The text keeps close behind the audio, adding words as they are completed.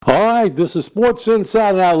right. This is Sports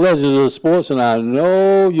Inside and Out, Legends of Sports, and I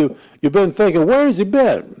know you've been thinking, where has he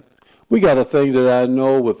been? We got a thing that I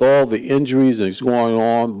know with all the injuries that's going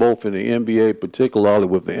on, both in the NBA, particularly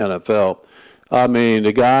with the NFL. I mean,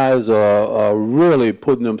 the guys are really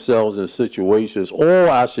putting themselves in situations, or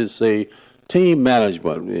I should say, team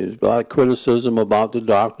management. There's a lot of criticism about the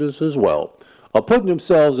doctors as well, are putting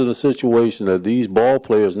themselves in a situation that these ball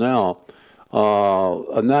players now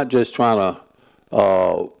are not just trying to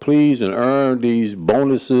please and earn these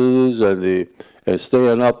bonuses and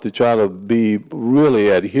staying up to try to be really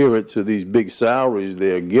adherent to these big salaries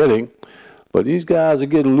they're getting. But these guys are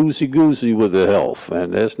getting loosey-goosey with their health,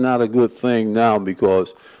 and that's not a good thing now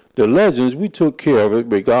because the Legends, we took care of it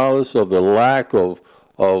regardless of the lack of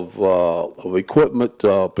equipment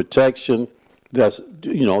protection that's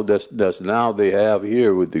now they have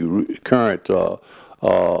here with the current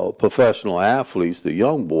professional athletes, the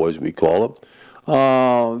young boys we call them.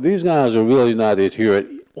 These guys are really not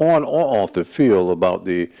adherent on or off the field about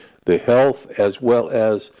the health as well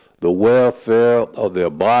as the welfare of their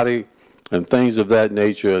body and things of that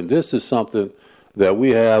nature. And this is something that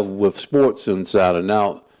we have with Sports Inside and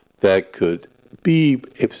Out that could be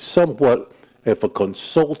somewhat of a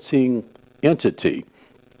consulting entity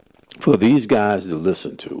for these guys to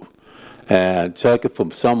listen to and take it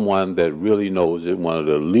from someone that really knows it, one of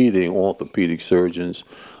the leading orthopedic surgeons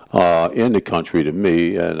in the country to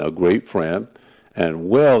me, and a great friend and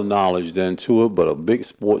well-knowledged into it, but a big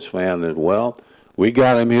sports fan as well. We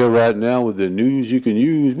got him here right now with the news you can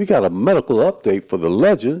use. We got a medical update for the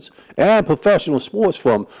Legends and professional sports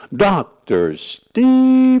from Dr.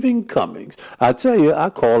 Stephen Cummings. I tell you, I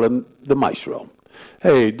call him the maestro.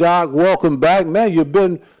 Hey, Doc, welcome back. Man, you've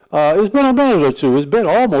been, it's been a minute or two. It's been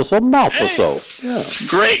almost a month or so. Yeah.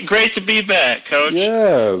 Great to be back, Coach.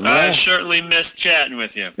 Yeah, man. I certainly missed chatting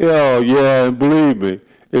with you. Yeah, and believe me,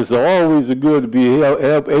 it's always good to be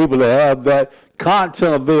able to have that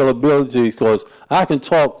content availability because I can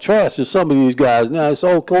talk trash to some of these guys now. It's,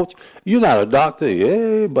 oh, Coach, you're not a doctor.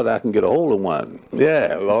 Yeah, but I can get a hold of one.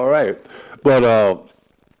 Yeah, all right. But,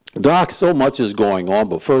 Doc, so much is going on.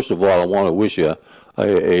 But first of all, I want to wish you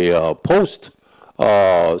a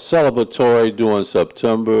post-celebratory during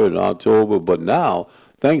September and October. But now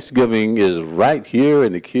Thanksgiving is right here,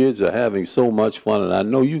 and the kids are having so much fun. And I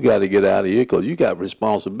know you got to get out of here because you got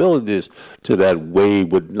responsibilities to that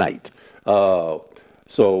wayward night.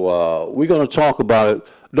 So we're going to talk about it.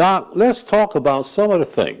 Doc, let's talk about some of the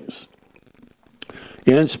things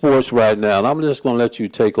in sports right now. And I'm just going to let you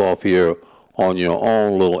take off here on your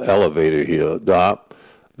own little elevator here, Doc.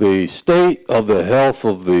 The state of the health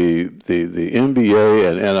of the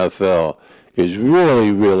NBA and NFL is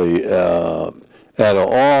really, really at an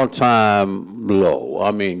all-time low.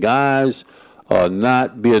 I mean, guys are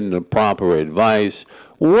not getting the proper advice.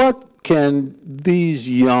 What can these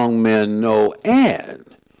young men know? And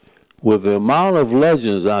with the amount of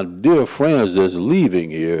Legends, our dear friends that's leaving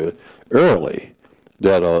here early,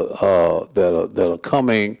 that are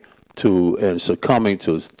coming to and succumbing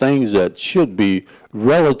to things that should be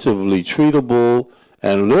relatively treatable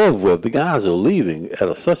and live with, the guys are leaving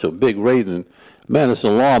at such a big rate, and man, it's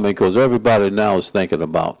alarming because everybody now is thinking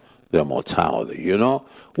about their mortality. You know,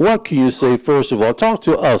 what can you say first of all? Talk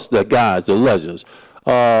to us, the guys, the Legends.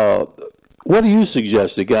 What do you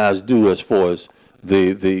suggest the guys do as far as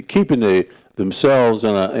the keeping themselves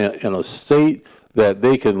in a state that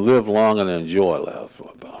they can live long and enjoy life?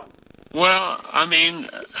 Well, I mean,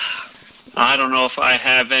 I don't know if I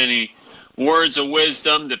have any words of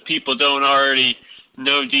wisdom that people don't already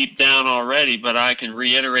know deep down already, but I can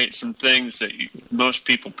reiterate some things that most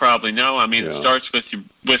people probably know. I mean, It starts with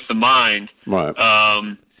the mind. Right.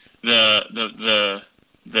 The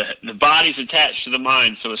body's attached to the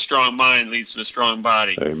mind, so a strong mind leads to a strong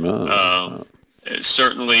body. Amen.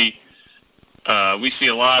 Certainly, we see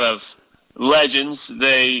a lot of Legends.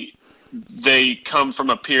 They come from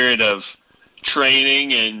a period of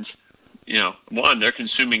training, and they're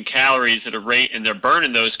consuming calories at a rate, and they're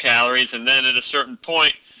burning those calories, and then at a certain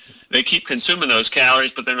point, they keep consuming those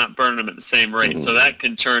calories, but they're not burning them at the same rate. So that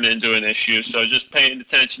can turn into an issue. So just paying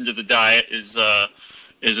attention to the diet is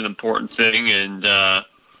an important thing, and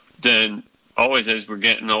then always as we're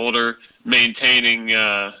getting older, maintaining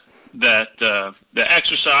the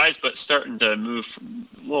exercise, but starting to move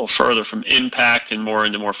a little further from impact and more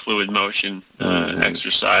into more fluid motion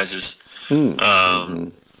exercises.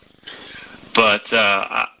 But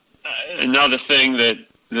another thing that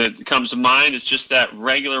comes to mind is just that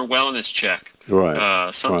regular wellness check.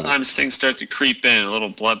 Right. Sometimes things start to creep in, a little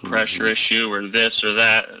blood pressure issue or this or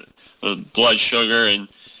that, blood sugar, and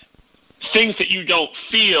things that you don't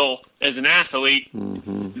feel as an athlete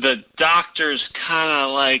the doctors kind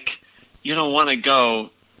of like, you don't want to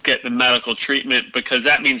go get the medical treatment because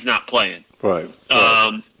that means not playing. Right.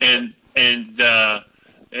 And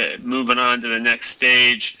moving on to the next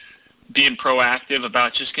stage, being proactive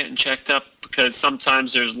about just getting checked up, because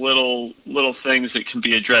sometimes there's little things that can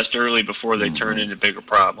be addressed early before they turn into bigger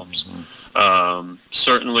problems.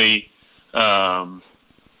 Certainly,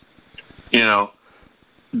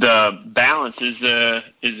 the balance is the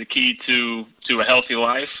key to a healthy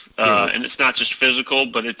life, and it's not just physical,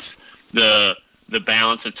 but it's the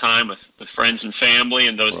balance of time with friends and family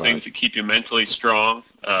and those things that keep you mentally strong.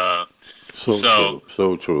 So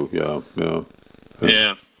true. Yeah.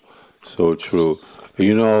 Yeah. So true.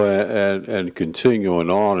 And continuing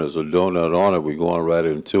on as a donut on it, we're going right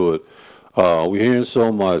into it. We're hearing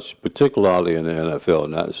so much, particularly in the NFL,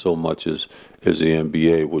 not so much as the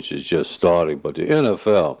NBA, which is just starting, but the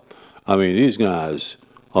NFL. I mean, these guys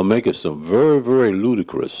are making some very, very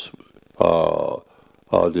ludicrous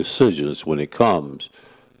decisions when it comes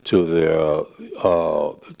to their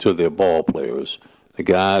ball players, the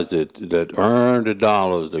guys that earn the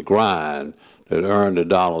dollars, the grind, that earn the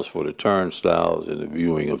dollars for the turnstiles and the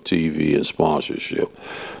viewing of TV and sponsorship.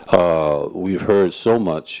 We've heard so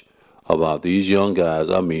much about these young guys.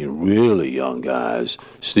 I mean, really young guys,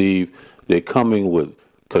 Steve. They're coming with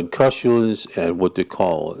concussions and what they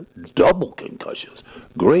call double concussions.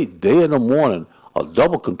 Great day in the morning. A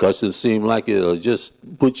double concussion seems like it'll just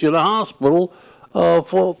put you in the hospital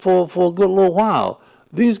for a good little while.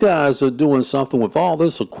 These guys are doing something with all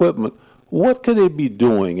this equipment. What can they be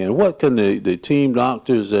doing, and what can the team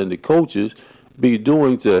doctors and the coaches be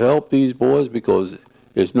doing to help these boys? Because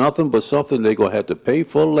it's nothing but something they're going to have to pay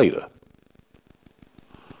for later.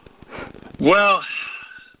 Well,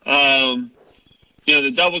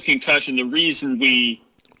 the double concussion, the reason we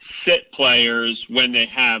sit players when they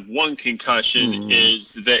have one concussion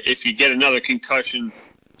is that if you get another concussion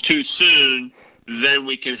too soon, then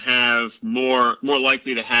we can have more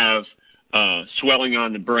likely to have swelling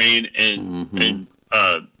on the brain and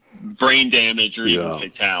brain damage or even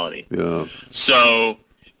fatality. Yeah. So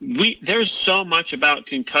there's so much about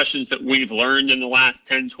concussions that we've learned in the last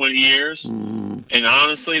 10, 20 years. And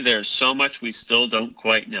honestly, there's so much we still don't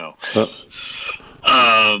quite know.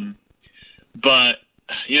 But,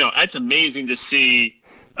 it's amazing to see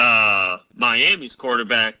Miami's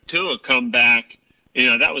quarterback, Tua, come back.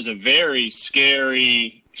 That was a very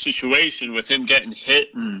scary situation with him getting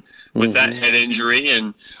hit and with that head injury.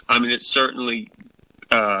 And, I mean, it's certainly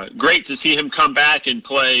great to see him come back and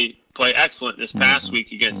play excellent this past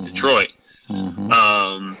week against Detroit.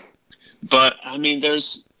 But, I mean,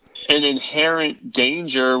 there's an inherent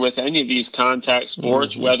danger with any of these contact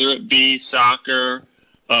sports, whether it be soccer,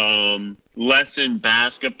 less in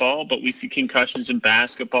basketball, but we see concussions in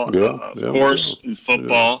basketball, of course, in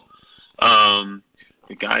football. The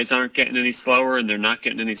guys aren't getting any slower, and they're not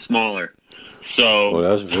getting any smaller. So,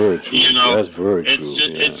 that's very true. That's very true.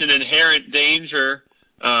 It's an inherent danger.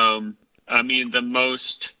 I mean, the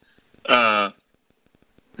most, on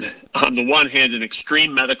the one hand, an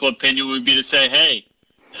extreme medical opinion would be to say, hey,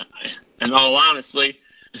 in all honesty,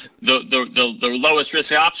 the lowest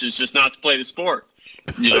risk option is just not to play the sport.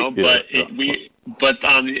 But what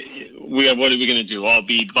are we going to do? All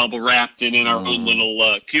be bubble wrapped in our own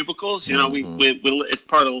little cubicles? It's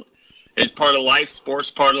part of life. Sports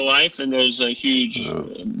part of life, and there's a huge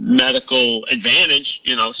medical advantage.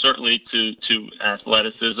 Certainly to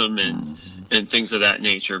athleticism and things of that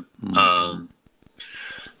nature. But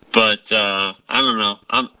I don't know.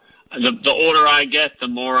 The older I get, the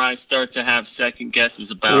more I start to have second guesses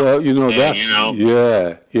about.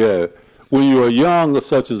 Yeah. When you were young,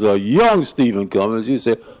 such as a young Stephen Cummings, you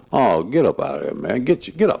say, "Oh, get up out of there, man! Get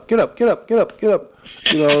up!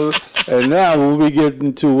 And now when we get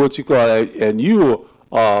into what you call it, and you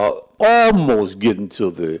are almost getting to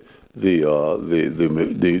the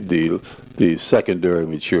secondary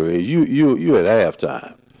maturity. You at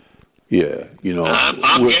halftime. Yeah,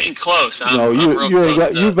 I'm getting close.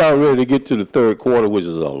 You're about ready to get to the third quarter, which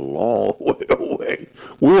is a long way away.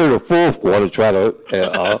 We're in the fourth quarter, try to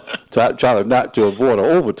not to avoid an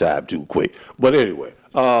overtime too quick. But anyway,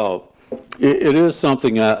 it is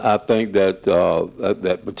something I think that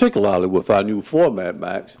particularly with our new format,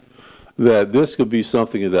 Max, that this could be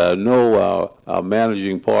something that I know our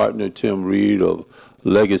managing partner Tim Reed of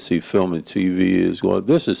Legacy Film and TV is going.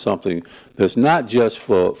 This is something that's not just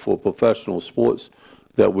for professional sports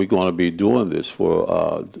that we're going to be doing this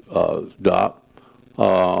for, Doc,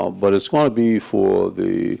 but it's going to be for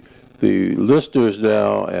the listeners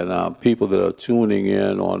now and people that are tuning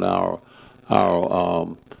in on our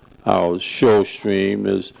show stream.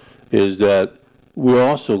 Is that we're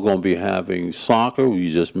also going to be having soccer.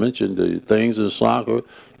 We just mentioned the things in soccer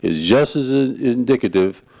is just as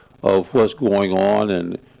indicative of what's going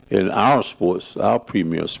on in our sports, our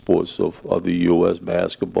premier sports of the U.S.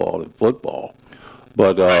 basketball and football.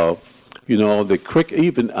 But the cricket.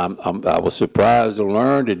 Even I was surprised to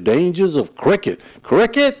learn the dangers of cricket.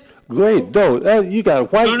 Cricket. Great, though. You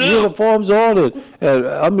got white uniforms on, and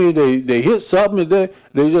I mean, they hit something, and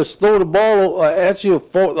they just throw the ball at you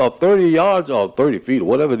 30 yards or 30 feet or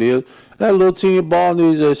whatever it is. That little teeny ball, and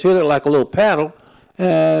they just hit it like a little paddle.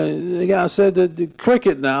 And the guy said that the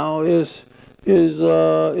cricket now is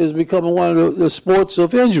becoming one of the sports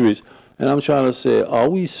of injuries. And I'm trying to say, are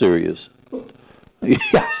we serious?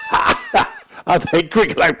 I think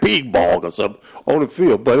cricket like ping pong or something on the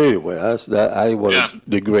field. But anyway, that's that. I didn't want to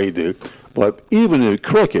degrade it. But even in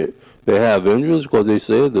cricket, they have injuries because they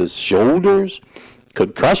say there's shoulders,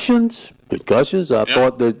 concussions. I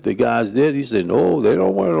thought that the guys did. He said, no, they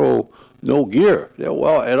don't wear no gear. They're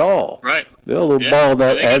well at all. Right. They're a little ball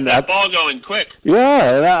that they get that ball going quick.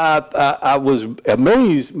 Yeah, and I was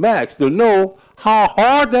amazed, Max, to know how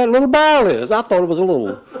hard that little ball is. I thought it was a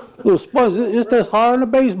little sponge. It's as hard as a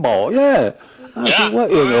baseball. Yeah. I said, what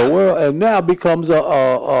in the world? And now it becomes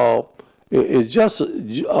it's just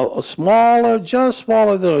a smaller, just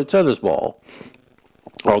smaller than a tennis ball,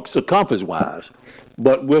 or circumference-wise,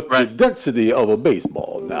 but with the density of a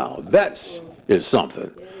baseball. Now is something.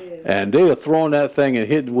 And they are throwing that thing and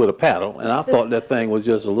hitting with a paddle, and I thought that thing was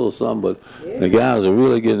just a little something, but the guys are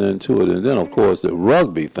really getting into it. And then, of course, the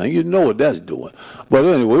rugby thing, you know what that's doing. But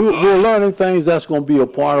anyway, we're learning things that's going to be a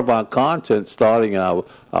part of our content starting our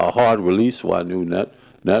hard release for our new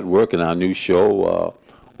network and our new show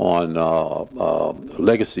on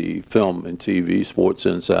Legacy Film and TV, Sports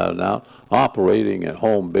Inside and Out, operating at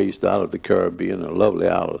home based out of the Caribbean and lovely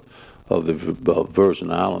out of the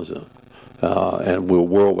Virgin Islands. And we're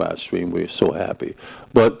worldwide stream. We're so happy.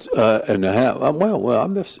 But and to have I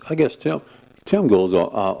guess Tim goes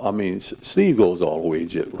on. Steve goes all the way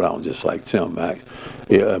around just like Tim, Max.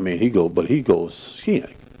 Yeah, he goes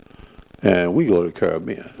skiing, and we go to the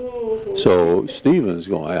Caribbean. So Steven's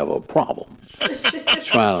gonna have a problem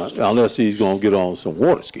unless he's gonna get on some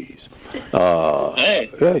water skis. Do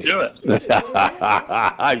it.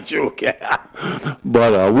 I sure can.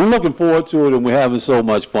 But we're looking forward to it, and we're having so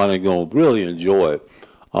much fun and going to really enjoy it.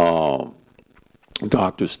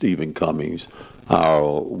 Dr. Stephen Cummings,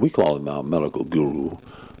 we call him our medical guru,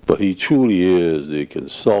 but he truly is the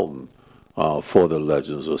consultant for the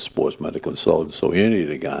Legends of Sports Medical Consultants. So any of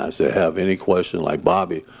the guys that have any question, like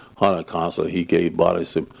Bobby Hunter constantly, he gave Bobby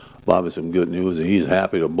some good news, and he's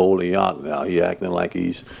happy to bowl the yacht now. He acting like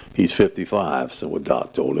he's 55. So what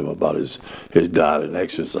Doc told him about his diet and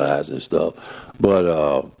exercise and stuff.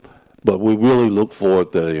 But we really look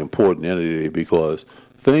forward to the important entity because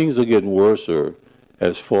things are getting worse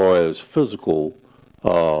as far as physical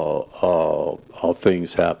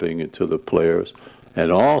things happening to the players,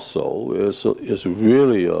 and also it's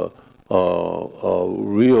really a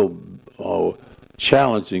real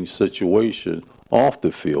challenging situation off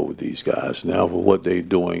the field with these guys now for what they're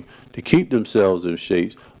doing to keep themselves in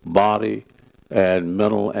shape, body and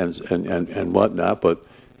mental and whatnot. But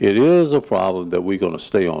it is a problem that we're going to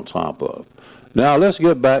stay on top of. Now let's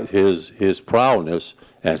get back his prowess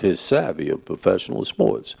and his savvy of professional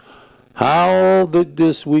sports. How did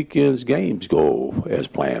this weekend's games go as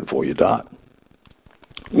planned for you, Doc?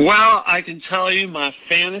 Well, I can tell you my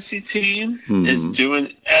fantasy team is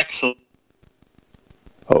doing excellent.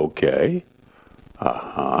 Okay.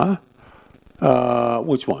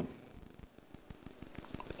 Which one?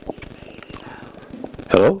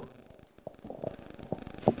 Hello?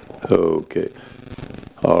 Okay.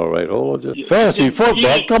 All right, hold on. Fantasy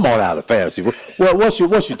football. Come on out of fantasy. Well, what's your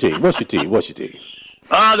team? What's your team?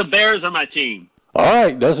 The Bears are my team. All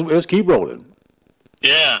right, let's keep rolling.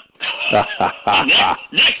 Yeah.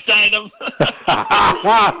 Next item.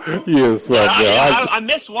 Yes, I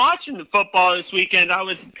missed watching the football this weekend. I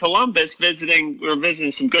was in Columbus visiting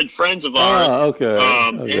some good friends of ours. Okay.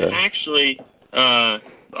 And actually,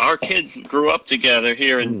 our kids grew up together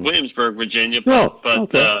here in Williamsburg, Virginia.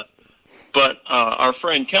 But our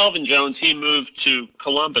friend Kelvin Jones, he moved to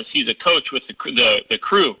Columbus. He's a coach with the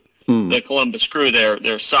Crew, the Columbus Crew,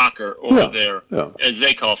 their soccer or their, as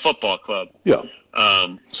they call, football club. Yeah.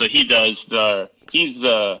 So he's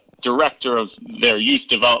the director of their youth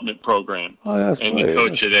development program and the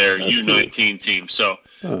coach of their U19 team. So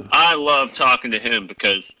I love talking to him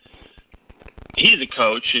because he's a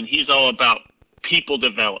coach and he's all about people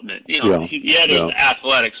development. He has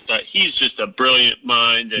athletics, but he's just a brilliant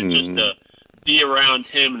mind and just be around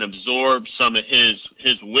him and absorb some of his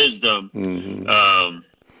wisdom.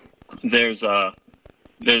 There's a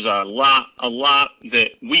lot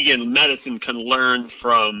that we in medicine can learn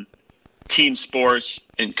from team sports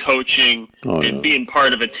and coaching and being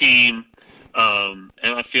part of a team. And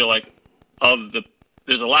I feel like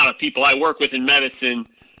there's a lot of people I work with in medicine,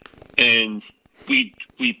 and we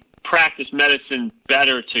practice medicine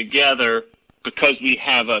better together because we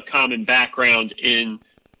have a common background in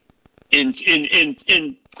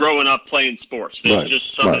growing up playing sports. There's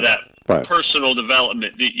just some of that personal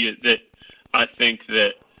development that I think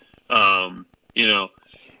that I'm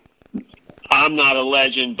not a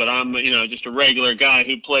legend, but I'm just a regular guy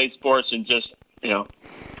who plays sports and just Well,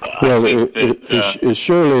 it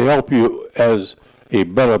surely help you as a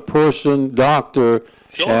better person, doctor,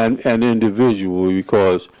 and individual,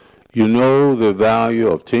 because you know the value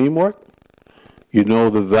of teamwork. You know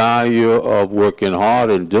the value of working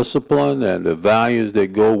hard and discipline and the values that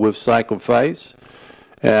go with sacrifice.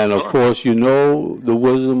 And, of course, you know the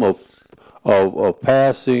wisdom of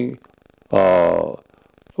passing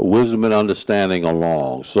wisdom and understanding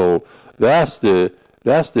along. So that's the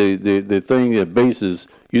thing that bases.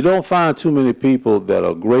 You don't find too many people that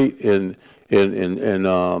are great in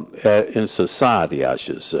society, I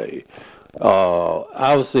should say.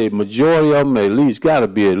 I would say majority of them, at least, got to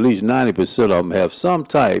be at least 90% of them have some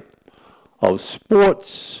type of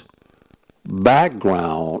sports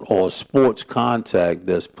background or sports contact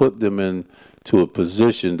that's put them into a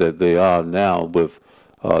position that they are now with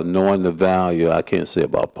knowing the value. I can't say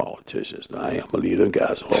about politicians. Now, I am a leader,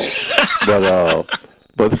 guys,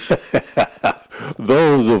 but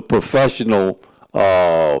those of professional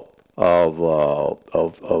of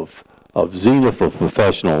zenith of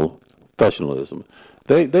professionalism,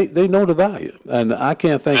 they know the value, and I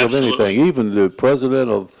can't think of anything. Even the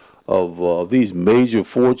president of these major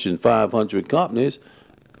Fortune 500 companies,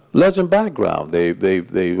 legend background. They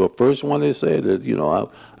were first one they said that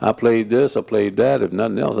I played this, I played that. If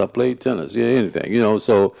nothing else, I played tennis. Yeah, anything.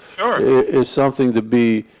 So it's something to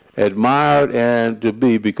be admired and to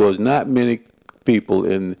be, because not many people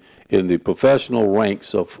in the professional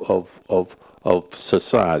ranks of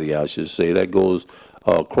society, I should say, that goes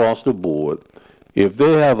across the board. If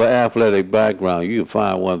they have an athletic background, you can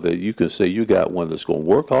find one that you can say you got one that's going to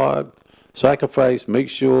work hard, sacrifice, make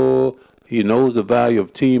sure he knows the value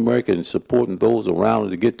of teamwork and supporting those around him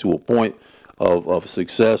to get to a point of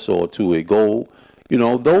success or to a goal.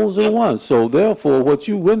 Those are the ones. So therefore, what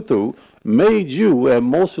you went through made you, and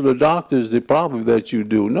most of the doctors that you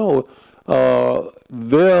do know,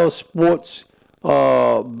 their sports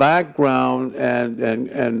background and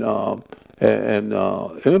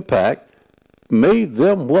impact made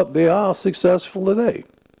them what they are successful today.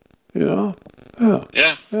 Yeah.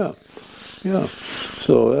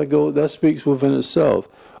 So that speaks within itself.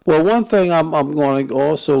 Well, one thing I'm going to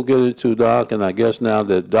also get into, Doc, and I guess now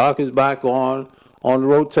that Doc is back on the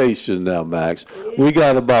rotation now, Max, we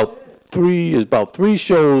got about three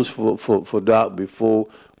shows for Doc before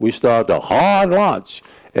we start the hard launch,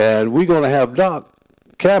 and we're going to have Doc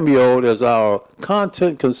cameoed as our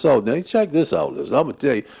content consultant. Now, check this out, listen. I'm going to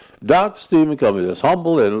tell you, Dr. Stephen Cummings, as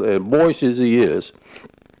humble and boyish as he is,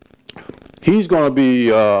 he's going to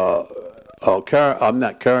be I'm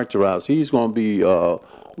not characterized. He's going to be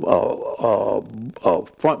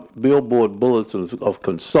front billboard bulletins of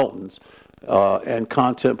consultants and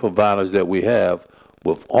content providers that we have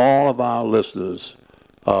with all of our listeners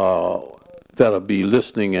that'll be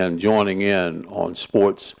listening and joining in on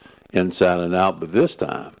Sports Inside and Out. But this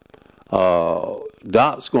time,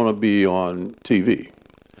 Doc's going to be on TV.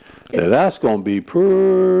 Now, that's going to be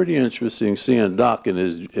pretty interesting, seeing Doc in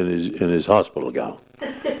his hospital gown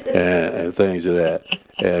and things of that.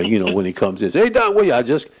 And when he comes in, say, "Hey Doc,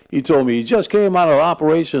 he told me he just came out of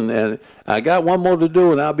operation, and I got one more to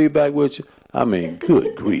do, and I'll be back with you." I mean,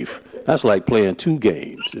 good grief. That's like playing two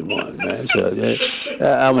games in one, man. So,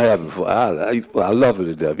 I'm having fun. I love it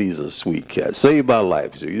to death. He's a sweet cat. Saved my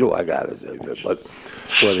life. So I got it. But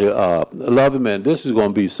I love him, man. This is going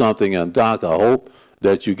to be something. And Doc, I hope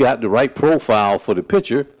that you got the right profile for the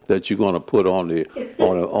picture that you're going to put on the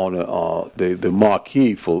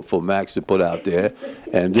marquee for Max to put out there.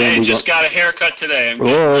 And then just got a haircut today.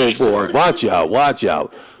 Oh boy, watch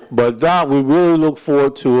out! But Doc, we really look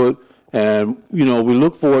forward to it. And, we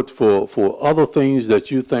look forward for other things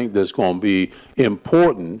that you think that's going to be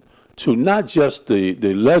important to not just the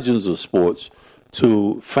legends of sports,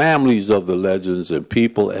 to families of the legends and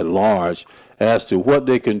people at large as to what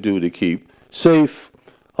they can do to keep safe,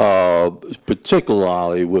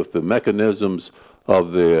 particularly with the mechanisms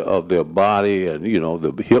of their body and,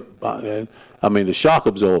 the hip I mean, the shock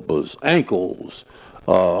absorbers, ankles,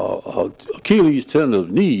 Achilles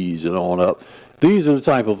tendons, knees, and on up. These are the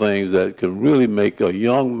type of things that can really make a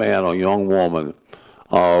young man or young woman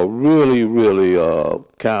really, really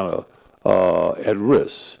kind of at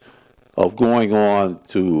risk of going on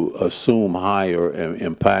to assume higher and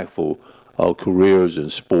impactful careers in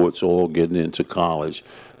sports or getting into college.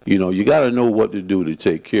 You know, you got to know what to do to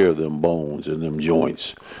take care of them bones and them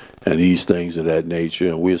joints and these things of that nature.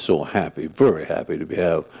 And we're so happy, very happy to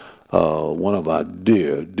have one of our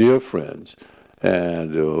dear, dear friends.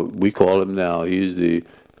 And we call him now, he's the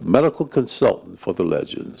medical consultant for the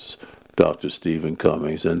Legends, Dr. Stephen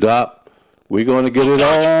Cummings. And Doc, we're going to get it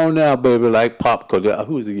on now, baby, like popcorn.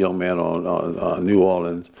 Who's the young man on New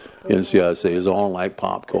Orleans NCIC? It's on like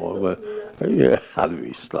popcorn. But, yeah, how do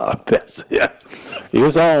we start? Yeah.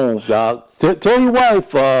 It's on, Doc. Tell your wife,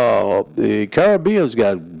 the Caribbean's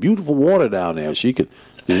got beautiful water down there. She can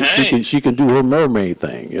do her mermaid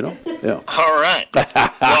thing, you know. Yeah. All right.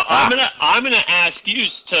 Well, I'm gonna ask you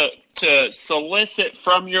to solicit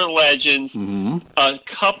from your legends a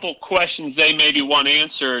couple questions they maybe want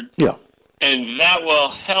answered. Yeah. And that will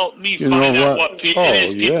help me find out what people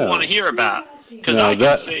want to hear about. Because I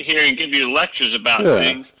can sit here and give you lectures about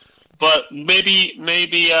things. But maybe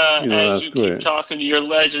as you keep talking to your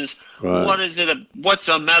legends, what's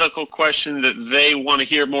a medical question that they want to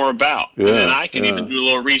hear more about? Yeah, and then I can even do a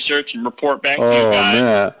little research and report back to you guys.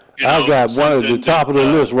 Man. I got one at the top of the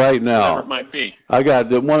list right now. Whatever it might be. I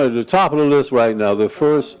got one at the top of the list right now. The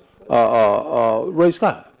first, Ray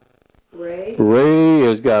Scott. Ray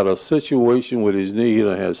has got a situation with his knee. He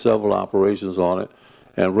done had several operations on it.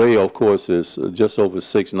 And Ray, of course, is just over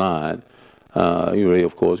 6'9". Ray,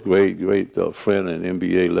 of course, great friend and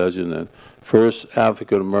NBA legend, and first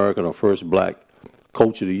African American or first black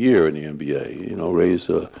coach of the year in the NBA. You know, Ray's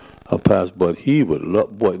a pass, but he would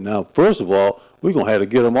love. Boy, now first of all, we're gonna have to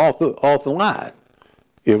get him off the line.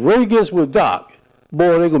 If Ray gets with Doc,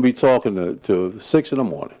 boy, they're gonna be talking to 6 in the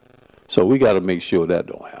morning. So we got to make sure that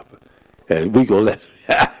don't happen, and we gonna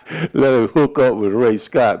let him hook up with Ray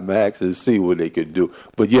Scott, Max, and see what they can do.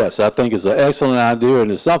 But yes, I think it's an excellent idea,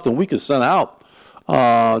 and it's something we can send out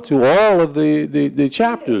to all of the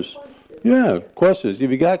chapters. Yeah, questions. If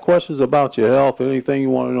you got questions about your health, anything you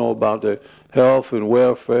want to know about the health and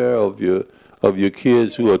welfare of your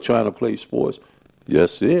kids who are trying to play sports,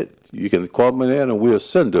 that's it. You can call them in and we'll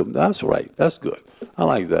send them. That's right. That's good. I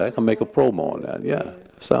like that. I can make a promo on that. Yeah,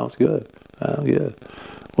 sounds good. Yeah.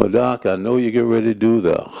 Well, Doc, I know you get ready to do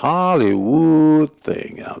the Hollywood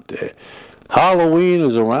thing out there. Halloween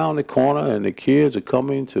is around the corner, and the kids are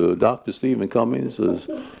coming to Dr. Stephen Cummings'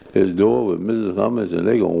 his door with Mrs. Cummings, and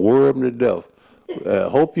they're going to worry him to death.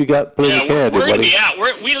 Hope you got plenty of candy, we're buddy.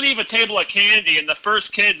 We leave a table of candy, and the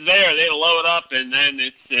first kid's there, they load up, and then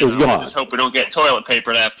it's gone. We just hope we don't get toilet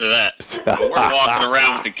papered after that. But we're walking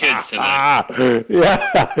around with the kids tonight.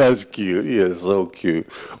 Yeah, that's cute. He is so cute.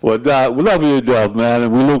 Well, Doc, we love you to death, man,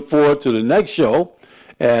 and we look forward to the next show.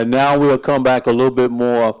 And now we'll come back a little bit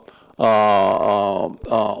more on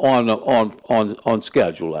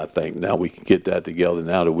schedule, I think. Now we can get that together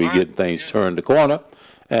now that we get things turned the corner.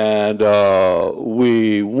 And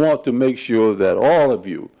we want to make sure that all of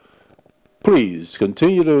you, please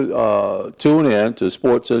continue to tune in to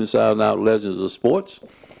Sports Inside and Out Legends of Sports.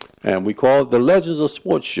 And we call it the Legends of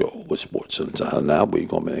Sports Show with Sports Inside and Out. We're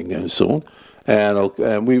going to be again soon.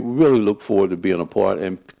 And we really look forward to being a part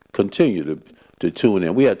and continue to tune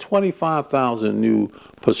in. We had 25,000 new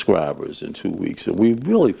prescribers in 2 weeks, and we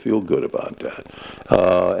really feel good about that.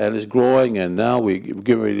 And it's growing, and now we're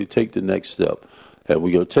getting ready to take the next step. And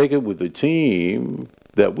we're going to take it with the team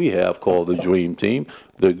that we have called the Dream Team,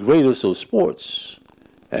 the greatest of sports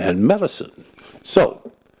and medicine.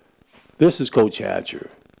 So, this is Coach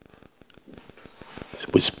Hatcher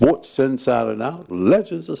with Sports Inside and Out,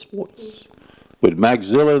 Legends of Sports, with Max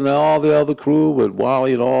Zilla and all the other crew, with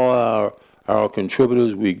Wally and all our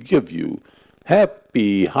contributors. We give you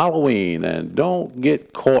happy Halloween, and don't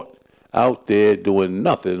get caught out there doing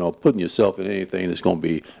nothing or putting yourself in anything that's going to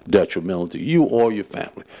be detrimental to you or your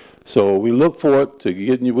family. So we look forward to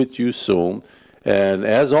getting with you soon. And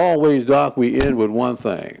as always, Doc, we end with one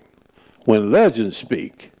thing. When legends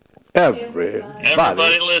speak,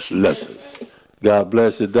 everybody listens. God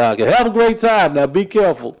bless you, Doc. And have a great time. Now be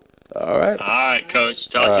careful. All right? All right, Coach.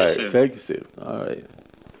 Talk to you soon. Take you soon. All right.